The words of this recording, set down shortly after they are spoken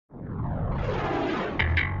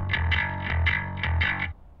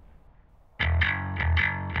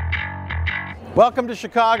Welcome to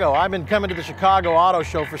Chicago. I've been coming to the Chicago Auto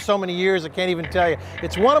Show for so many years I can't even tell you.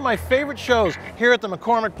 It's one of my favorite shows here at the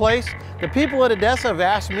McCormick Place. The people at ADESA have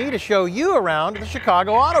asked me to show you around the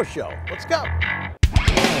Chicago Auto Show. Let's go.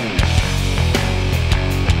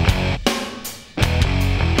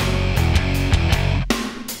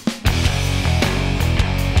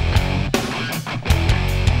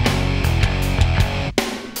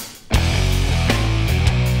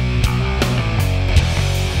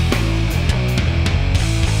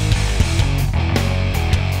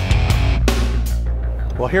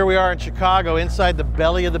 Well, here we are in Chicago, inside the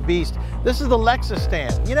belly of the beast. This is the Lexus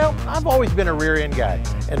stand. You know, I've always been a rear end guy,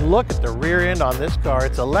 and look at the rear end on this car.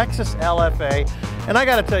 It's a Lexus LFA, and I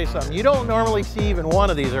gotta tell you something, you don't normally see even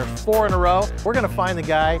one of these. There's 4 in a row. We're gonna find the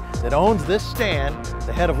guy that owns this stand,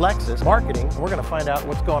 the head of Lexus Marketing, and we're gonna find out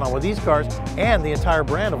what's going on with these cars and the entire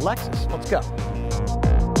brand of Lexus. Let's go.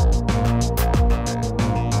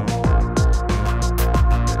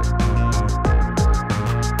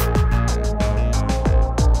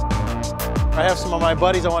 I have some of my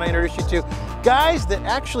buddies I want to introduce you to. Guys that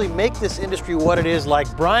actually make this industry what it is,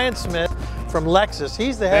 like Brian Smith from Lexus.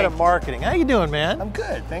 He's the head of marketing. How you doing, man? I'm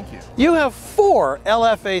good, thank you. You have 4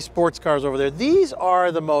 LFA sports cars over there. These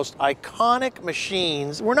are the most iconic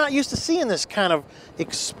machines. We're not used to seeing this kind of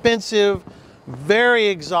expensive, very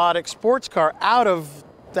exotic sports car out of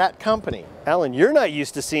that company. Alan, you're not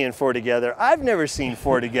used to seeing 4 together. I've never seen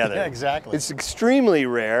 4 together. Yeah, exactly. It's extremely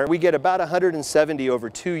rare. We get about 170 over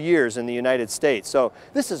 2 years in the United States. So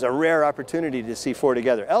this is a rare opportunity to see 4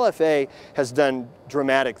 together. LFA has done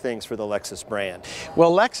dramatic things for the Lexus brand.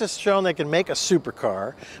 Well, Lexus shown they can make a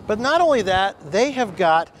supercar, but not only that, they have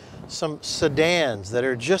got some sedans that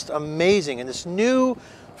are just amazing, and this new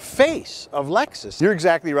face of Lexus. You're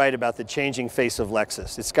exactly right about the changing face of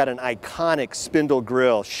Lexus. It's got an iconic spindle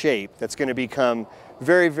grille shape that's going to become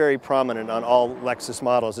very, very prominent on all Lexus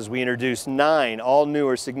models as we introduce 9 all new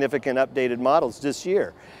or significant updated models this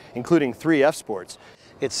year, including 3 F-Sports.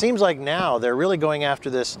 It seems like now they're really going after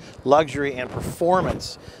this luxury and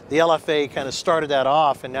performance. The LFA kind of started that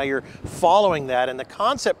off, and now you're following that. And the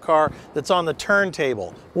concept car that's on the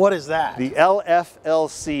turntable, what is that? The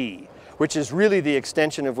LFLC, which is really the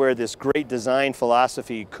extension of where this great design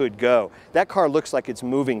philosophy could go. That car looks like it's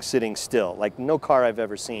moving sitting still, like no car I've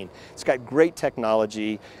ever seen. It's got great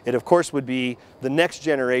technology. It, of course, would be the next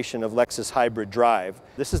generation of Lexus hybrid drive.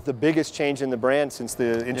 This is the biggest change in the brand since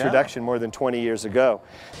the introduction more than 20 years ago.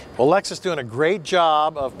 Well, Lexus doing a great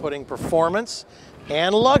job of putting performance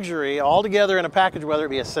and luxury all together in a package, whether it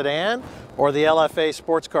be a sedan or the LFA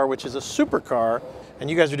sports car, which is a supercar. And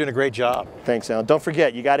you guys are doing a great job. Thanks, Alan. Don't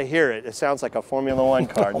forget, you got to hear it. It sounds like a Formula One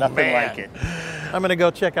car. Nothing like it. I'm going to go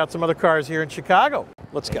check out some other cars here in Chicago.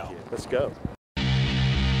 Let's go. Let's go.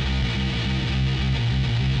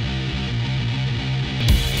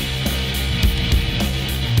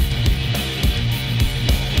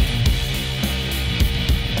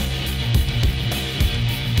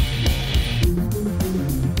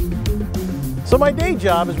 So my day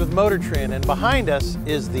job is with Motor Trend, and behind us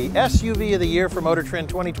is the SUV of the year for Motor Trend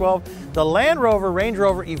 2012, the Land Rover Range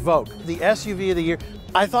Rover Evoque, the SUV of the year.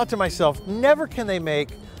 I thought to myself, never can they make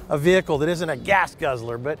a vehicle that isn't a gas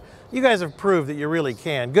guzzler, but you guys have proved that you really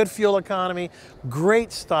can. Good fuel economy,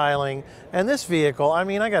 great styling, and this vehicle, I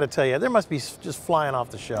mean, I gotta tell you, there must be just flying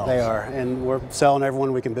off the shelves. They are, and we're selling every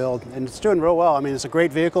one we can build, and it's doing real well. I mean, it's a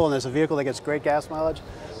great vehicle, and it's a vehicle that gets great gas mileage.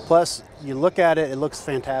 Plus, you look at it, it looks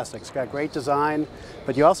fantastic. It's got great design,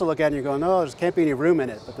 but you also look at it and you're going, no, there can't be any room in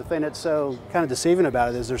it. But the thing that's so kind of deceiving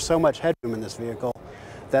about it is there's so much headroom in this vehicle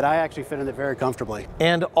that I actually fit in it very comfortably.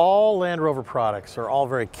 And all Land Rover products are all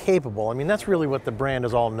very capable. I mean, that's really what the brand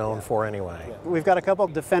is all known for anyway. Yeah. We've got a couple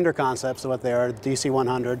of Defender concepts of what they are,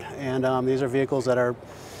 DC100, and these are vehicles that are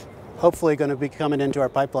hopefully going to be coming into our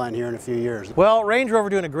pipeline here in a few years. Well, Range Rover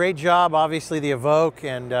doing a great job. Obviously the Evoque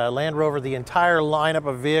and Land Rover, the entire lineup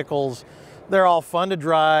of vehicles, they're all fun to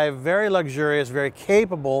drive, very luxurious, very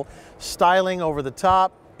capable, styling over the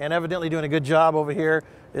top, and evidently doing a good job over here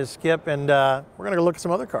is Skip, and we're going to go look at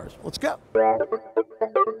some other cars. Let's go.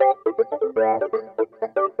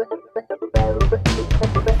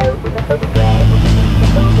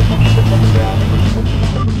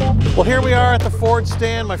 Well, here we are at the Ford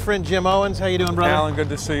stand. My friend Jim Owens. How you doing, brother? Alan, good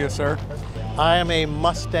to see you, sir. I am a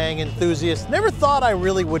Mustang enthusiast. Never thought I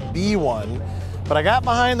really would be one, but I got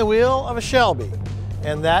behind the wheel of a Shelby,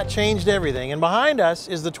 and that changed everything. And behind us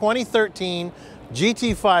is the 2013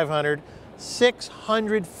 GT500,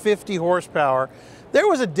 650 horsepower. There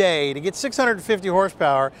was a day to get 650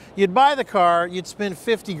 horsepower, you'd buy the car, you'd spend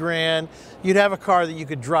 50 grand, you'd have a car that you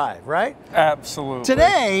could drive, right? Absolutely.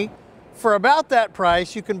 Today, for about that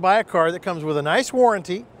price, you can buy a car that comes with a nice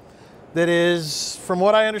warranty that is, from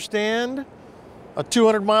what I understand, a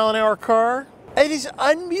 200-mile-an-hour car. It is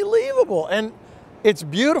unbelievable. And it's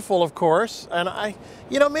beautiful, of course. And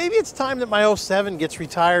you know, maybe it's time that my 07 gets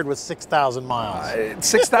retired with 6,000 miles.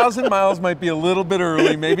 6,000 miles might be a little bit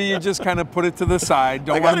early. Maybe you just kind of put it to the side.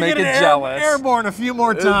 Don't want to make it jealous. Airborne a few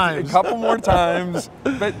more times. A couple more times.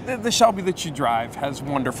 But the Shelby that you drive has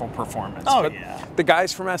wonderful performance. Oh, but yeah. The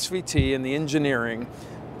guys from SVT and the engineering,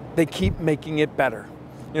 they keep making it better.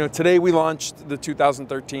 You know, today we launched the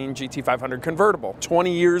 2013 GT500 convertible.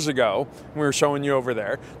 20 years ago, we were showing you over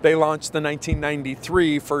there, they launched the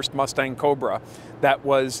 1993 first Mustang Cobra that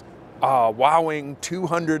was wowing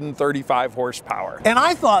 235 horsepower. And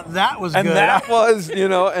I thought that was and good. that was, you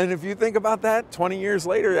know, and if you think about that, 20 years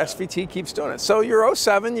later, SVT keeps doing it. So your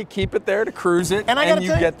 07, you keep it there to cruise it, and you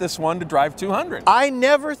get this one to drive 200. I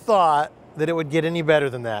never thought that it would get any better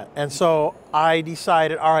than that. And so I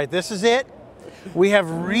decided, all right, this is it. We have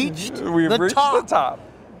reached the top.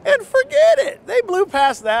 And forget it. They blew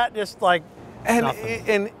past that just like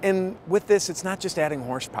nothing. And with this, it's not just adding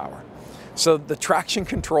horsepower. So the traction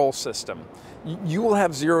control system, you will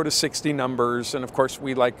have 0 to 60 numbers, and of course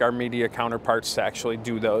we like our media counterparts to actually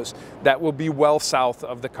do those. That will be well south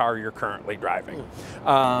of the car you're currently driving.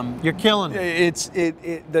 You're killing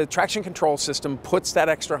it. The traction control system puts that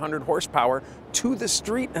extra 100 horsepower to the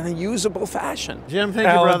street in a usable fashion. Jim, thank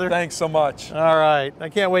Alan, you, brother. Thanks so much. All right, I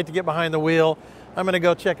can't wait to get behind the wheel. I'm going to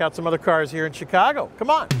go check out some other cars here in Chicago. Come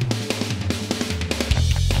on.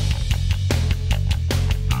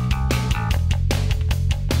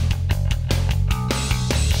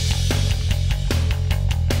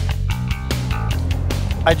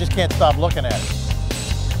 I just can't stop looking at it.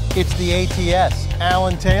 It's the ATS,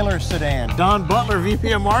 Alan Taylor sedan. Don Butler,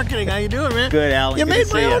 VP of Marketing. How you doing, man? Good, Alan. You Good made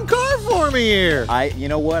to my see own car for me here. You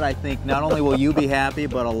know what? I think not only will you be happy,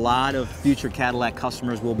 but a lot of future Cadillac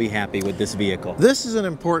customers will be happy with this vehicle. This is an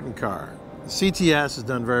important car. CTS has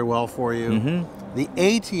done very well for you. The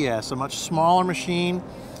ATS, a much smaller machine.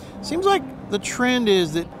 Seems like the trend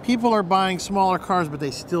is that people are buying smaller cars, but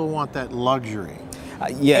they still want that luxury.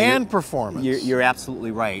 And performance. You're absolutely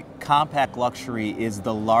right. Compact luxury is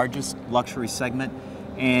the largest luxury segment,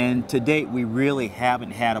 and to date we really haven't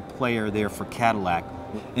had a player there for Cadillac.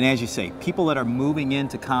 And as you say, people that are moving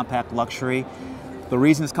into compact luxury, the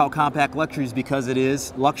reason it's called compact luxury is because it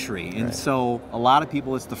is luxury. And so a lot of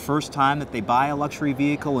people, it's the first time that they buy a luxury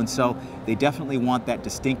vehicle, and so they definitely want that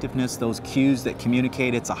distinctiveness, those cues that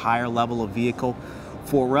communicate it's a higher level of vehicle.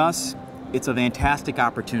 For us, it's a fantastic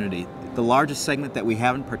opportunity. The largest segment that we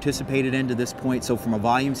haven't participated in to this point, so from a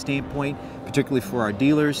volume standpoint, particularly for our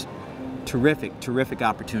dealers, terrific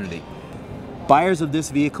opportunity. Buyers of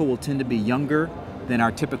this vehicle will tend to be younger than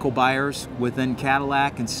our typical buyers within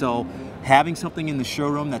Cadillac, and so having something in the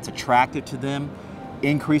showroom that's attractive to them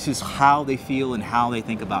increases how they feel and how they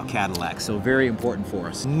think about Cadillac, so very important for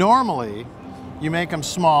us. Normally, you make them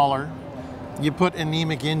smaller, you put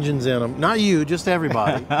anemic engines in them. Not you, just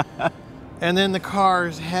everybody. And then the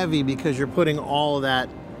car's heavy because you're putting all of that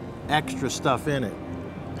extra stuff in it.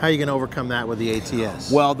 How are you going to overcome that with the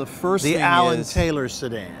ATS? Well, the first thing is... The Alan Taylor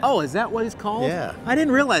sedan. Oh, is that what it's called? Yeah. I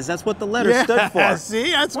didn't realize that's what the letter stood for. See,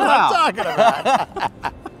 that's what I'm talking about.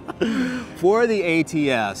 For the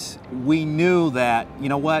ATS, we knew that, you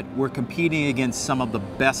know what, we're competing against some of the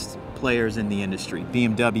best players in the industry.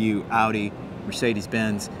 BMW, Audi,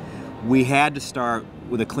 Mercedes-Benz. We had to start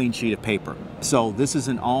with a clean sheet of paper. So this is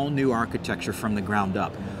an all-new architecture from the ground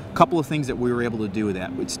up. A couple of things that we were able to do with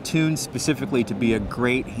that. It's tuned specifically to be a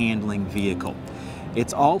great handling vehicle.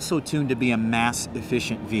 It's also tuned to be a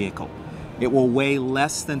mass-efficient vehicle. It will weigh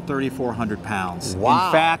less than 3,400 pounds. Wow.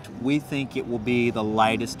 In fact, we think it will be the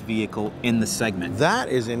lightest vehicle in the segment. That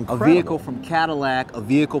is incredible. A vehicle from Cadillac, a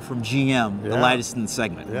vehicle from GM, the lightest in the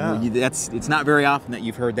segment. Yeah. It's not very often that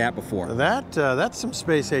you've heard that before. That's some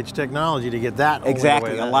space-age technology to get that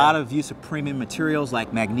Exactly. A lot of use of premium materials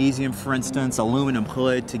like magnesium, for instance, aluminum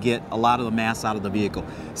hood to get a lot of the mass out of the vehicle.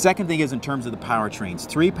 Second thing is in terms of the powertrains.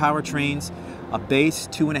 3 powertrains, a base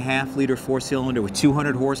 2.5-liter 4-cylinder with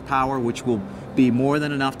 200 horsepower, which will be more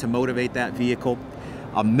than enough to motivate that vehicle.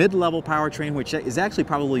 A mid-level powertrain, which is actually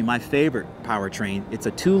probably my favorite powertrain. It's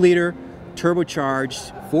a 2-liter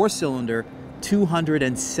turbocharged 4-cylinder,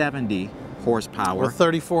 270 horsepower. With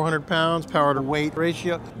 3,400 pounds, power to weight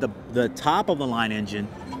ratio. The top of the line engine,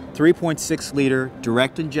 3.6-liter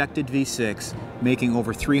direct injected V6, making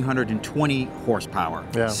over 320 horsepower.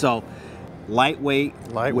 Yeah. So lightweight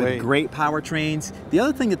with great powertrains. The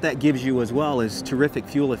other thing that gives you as well is terrific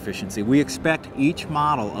fuel efficiency. We expect each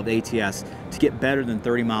model of ATS to get better than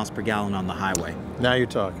 30 miles per gallon on the highway. Now you're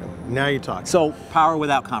talking. Now you're talking. So power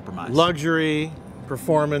without compromise. Luxury,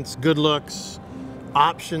 performance, good looks,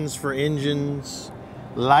 options for engines,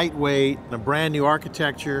 lightweight, and a brand new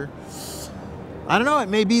architecture. I don't know, it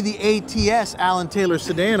may be the ATS Alan Taylor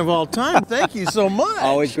sedan of all time. Thank you so much.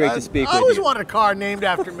 Always great to speak with I always you. wanted a car named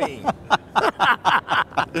after me.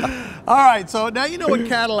 All right, so now you know what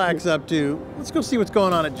Cadillac's up to. Let's go see what's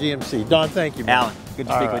going on at GMC. Don, thank you, man. Alan, good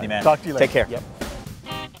to speak with you, man. Talk to you later. Take care. Yep.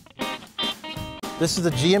 This is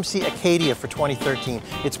the GMC Acadia for 2013.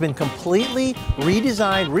 It's been completely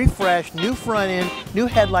redesigned, refreshed, new front end, new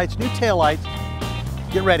headlights, new taillights.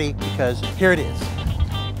 Get ready, because here it is.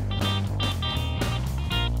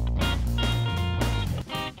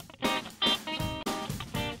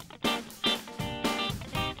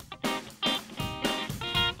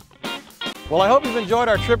 Well, I hope you've enjoyed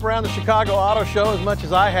our trip around the Chicago Auto Show as much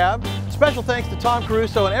as I have. Special thanks to Tom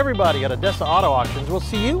Caruso and everybody at Odessa Auto Auctions. We'll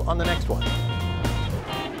see you on the next one.